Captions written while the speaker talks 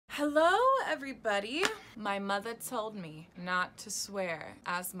Hello everybody! My mother told me not to swear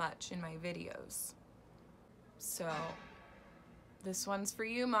as much in my videos. So, this one's for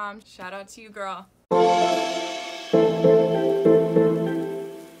you, Mom. Shout out to you, girl.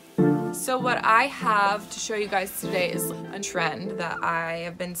 So what I have to show you guys today is a trend that I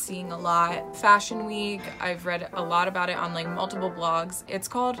have been seeing a lot. Fashion Week, I've read a lot about it on like multiple blogs. It's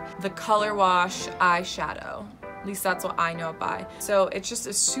called the Colorwash Eyeshadow. At least that's what I know it by. So it's just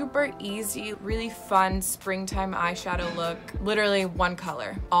a super easy, really fun springtime eyeshadow look. Literally one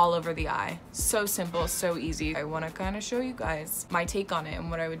color all over the eye. So simple, so easy. I want to kind of show you guys my take on it and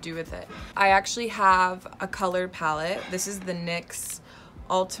what I would do with it. I actually have a colored palette. This is the NYX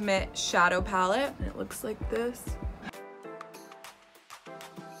Ultimate Shadow Palette. And it looks like this.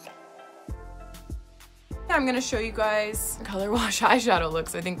 I'm gonna show you guys Colorwash eyeshadow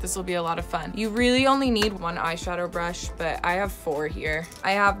looks. I think this will be a lot of fun. You really only need one eyeshadow brush, but I have 4 here.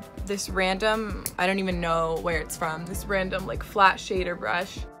 I have this random, I don't even know where it's from, this random like flat shader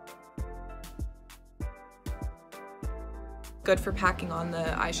brush. Good for packing on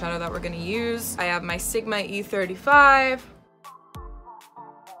the eyeshadow that we're gonna use. I have my Sigma E35.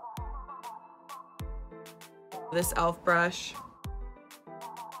 This e.l.f. brush.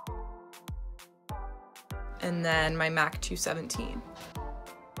 And then my MAC 217.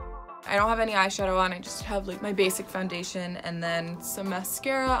 I don't have any eyeshadow on, I just have like my basic foundation and then some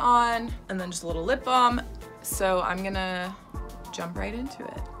mascara on and then just a little lip balm. So I'm gonna jump right into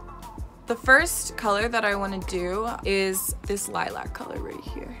it. The first color that I wanna do is this lilac color right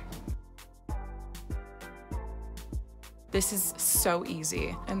here. This is so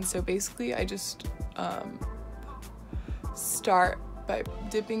easy. And so basically I just start by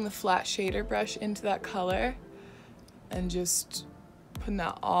dipping the flat shader brush into that color and just putting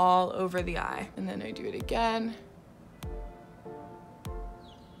that all over the eye. And then I do it again.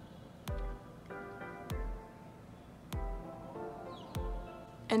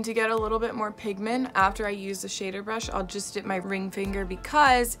 And to get a little bit more pigment, after I use the shader brush, I'll just dip my ring finger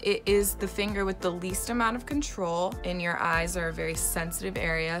because it is the finger with the least amount of control, and your eyes are a very sensitive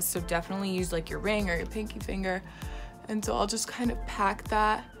area. So definitely use like your ring or your pinky finger. And so I'll just kind of pack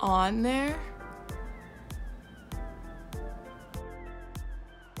that on there.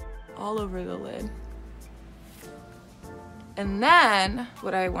 All over the lid. And then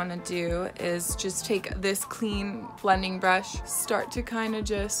what I want to do is just take this clean blending brush, start to kind of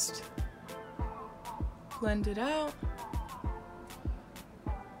just blend it out.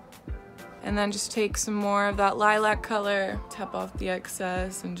 And then just take some more of that lilac color, tap off the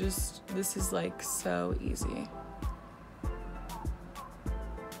excess, and just, this is like so easy.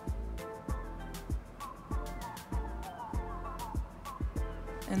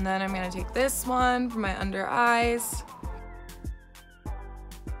 And then I'm gonna take this one for my under eyes.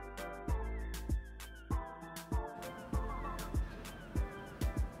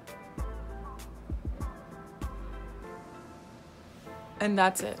 And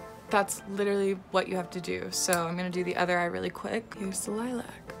that's it. That's literally what you have to do. So I'm gonna do the other eye really quick. Here's the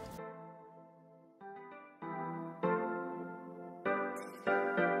lilac.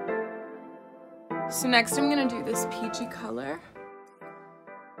 So next I'm gonna do this peachy color.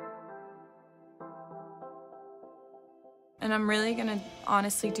 And I'm really gonna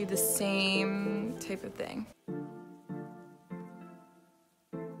honestly do the same type of thing.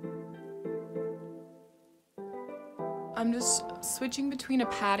 I'm just switching between a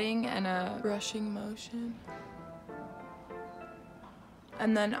patting and a brushing motion.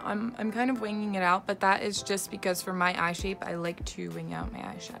 And then I'm kind of winging it out, but that is just because for my eye shape, I like to wing out my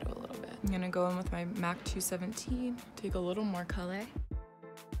eyeshadow a little bit. I'm gonna go in with my MAC 217, take a little more color.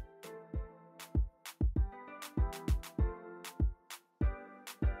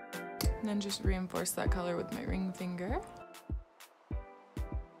 And then just reinforce that color with my ring finger.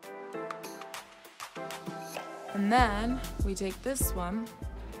 And then we take this one,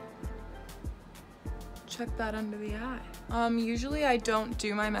 chuck that under the eye. Usually I don't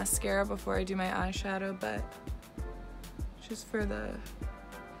do my mascara before I do my eyeshadow, but just for the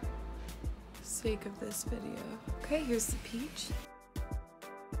sake of this video. Okay, here's the peach.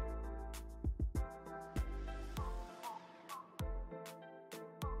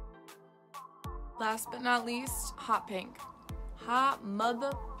 Last but not least, hot pink. Hot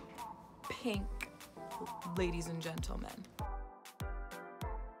mother pink, ladies and gentlemen.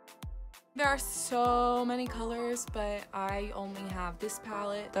 There are so many colors, but I only have this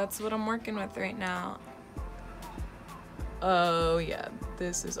palette. That's what I'm working with right now. Oh yeah,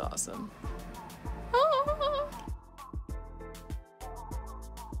 this is awesome.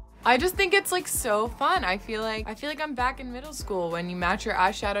 I just think it's like so fun. I feel like I'm back in middle school when you match your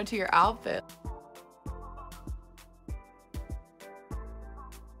eyeshadow to your outfit.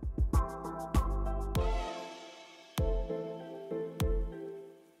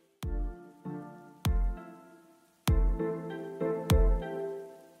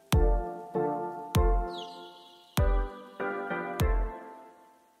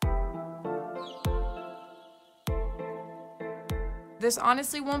 This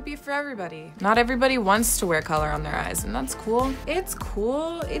honestly won't be for everybody. Not everybody wants to wear color on their eyes, and that's cool. It's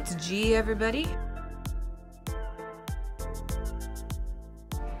cool. It's G, everybody.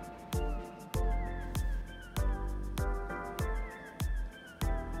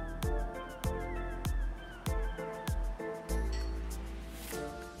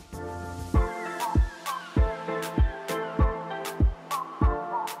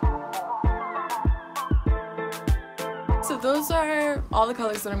 So those are all the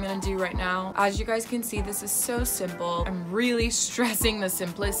colors that I'm gonna do right now. As you guys can see, this is so simple. I'm really stressing the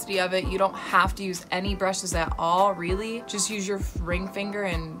simplicity of it. You don't have to use any brushes at all, really. Just use your ring finger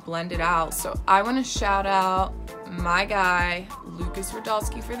and blend it out. So I wanna shout out my guy, Lucas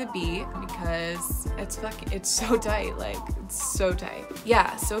Rodolsky, for the beat, because it's so tight, like, it's so tight.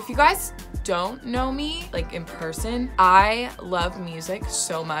 Yeah, so if you guys don't know me, like, in person, I love music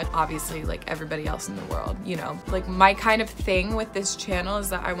so much, obviously, like everybody else in the world, you know. Like, my kind of thing with this channel is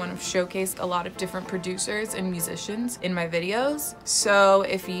that I want to showcase a lot of different producers and musicians in my videos. So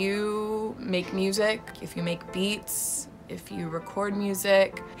if you make music, if you make beats, if you record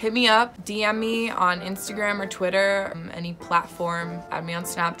music, hit me up, DM me on Instagram or Twitter, any platform, add me on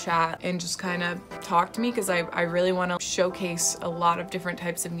Snapchat, and just kind of talk to me, because I really want to showcase a lot of different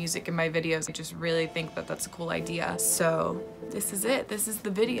types of music in my videos. I just really think that that's a cool idea. So this is it. This is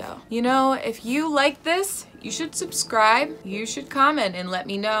the video. You know, if you like this, you should subscribe. You should comment and let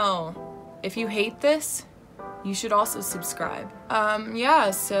me know. If you hate this, you should also subscribe.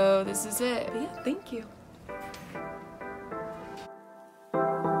 Yeah, so this is it. But yeah, thank you.